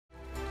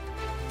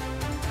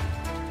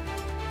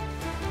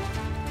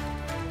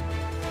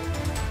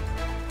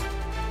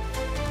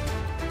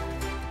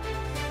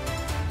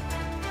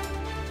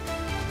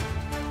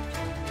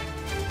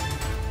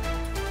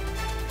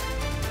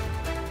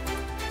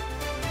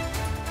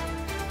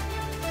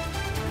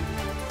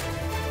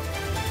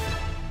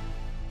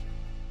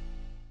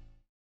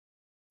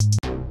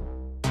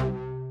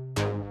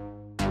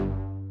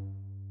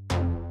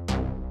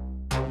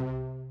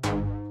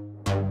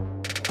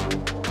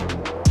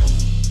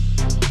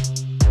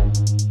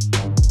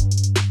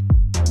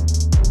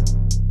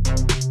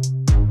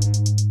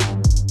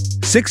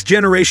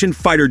Sixth-generation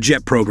fighter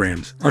jet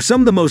programs are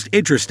some of the most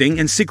interesting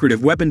and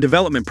secretive weapon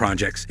development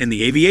projects in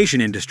the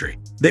aviation industry.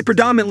 They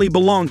predominantly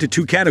belong to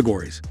two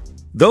categories: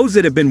 those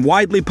that have been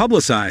widely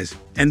publicized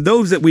and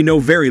those that we know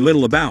very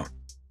little about.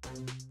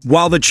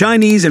 While the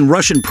Chinese and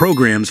Russian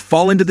programs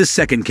fall into the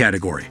second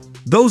category,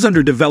 those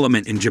under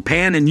development in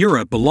Japan and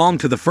Europe belong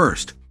to the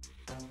first.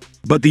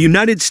 But the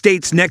United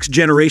States Next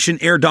Generation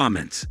Air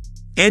Dominance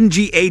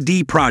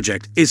 (NGAD)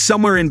 project is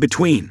somewhere in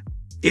between.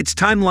 Its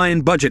timeline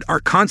and budget are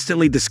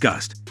constantly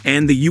discussed,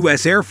 and the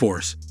U.S. Air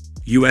Force,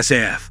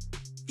 USAF,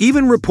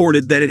 even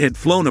reported that it had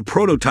flown a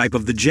prototype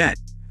of the jet.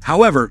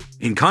 However,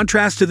 in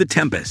contrast to the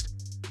Tempest,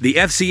 the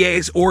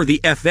FCAS or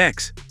the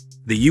FX,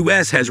 the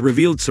U.S. has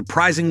revealed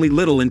surprisingly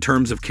little in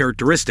terms of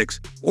characteristics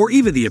or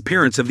even the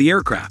appearance of the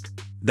aircraft.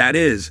 That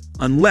is,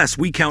 unless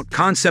we count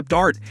concept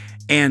art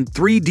and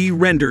 3D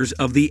renders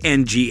of the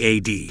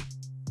NGAD.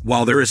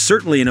 While there is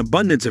certainly an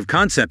abundance of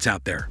concepts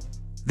out there,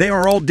 they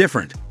are all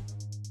different.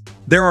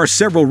 There are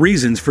several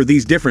reasons for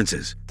these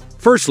differences.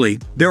 Firstly,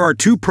 there are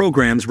two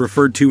programs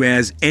referred to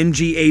as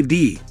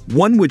NGAD,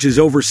 one which is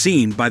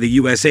overseen by the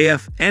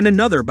USAF and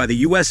another by the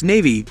U.S.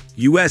 Navy,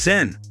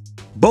 USN.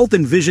 Both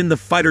envision the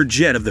fighter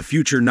jet of the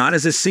future not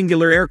as a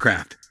singular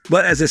aircraft,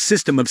 but as a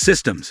system of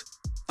systems,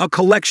 a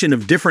collection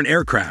of different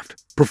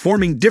aircraft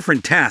performing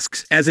different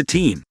tasks as a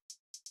team.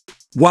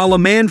 While a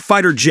manned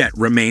fighter jet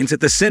remains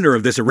at the center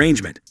of this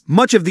arrangement,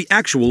 much of the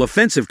actual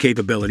offensive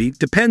capability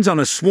depends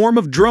on a swarm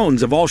of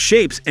drones of all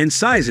shapes and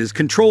sizes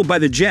controlled by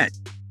the jet.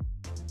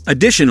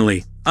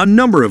 Additionally, a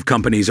number of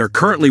companies are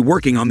currently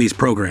working on these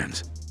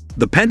programs.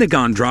 The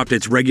Pentagon dropped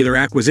its regular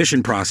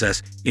acquisition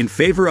process in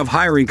favor of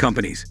hiring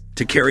companies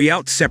to carry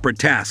out separate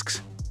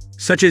tasks,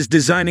 such as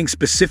designing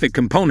specific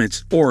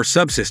components or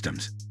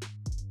subsystems.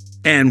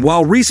 And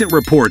while recent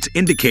reports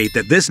indicate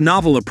that this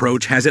novel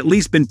approach has at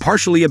least been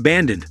partially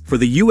abandoned for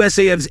the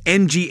USAF's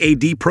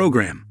NGAD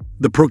program,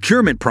 the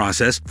procurement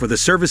process for the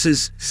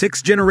service's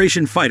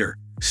sixth-generation fighter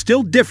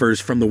still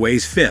differs from the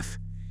ways fifth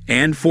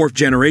and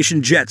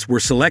fourth-generation jets were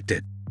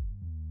selected.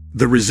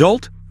 The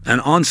result?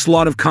 An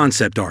onslaught of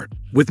concept art,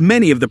 with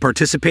many of the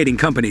participating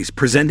companies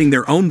presenting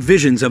their own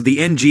visions of the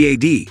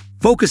NGAD,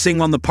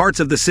 focusing on the parts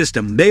of the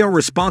system they are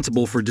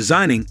responsible for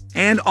designing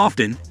and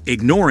often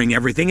ignoring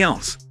everything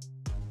else.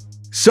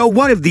 So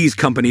what have these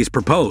companies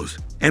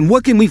proposed, and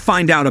what can we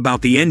find out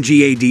about the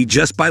NGAD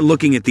just by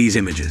looking at these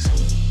images?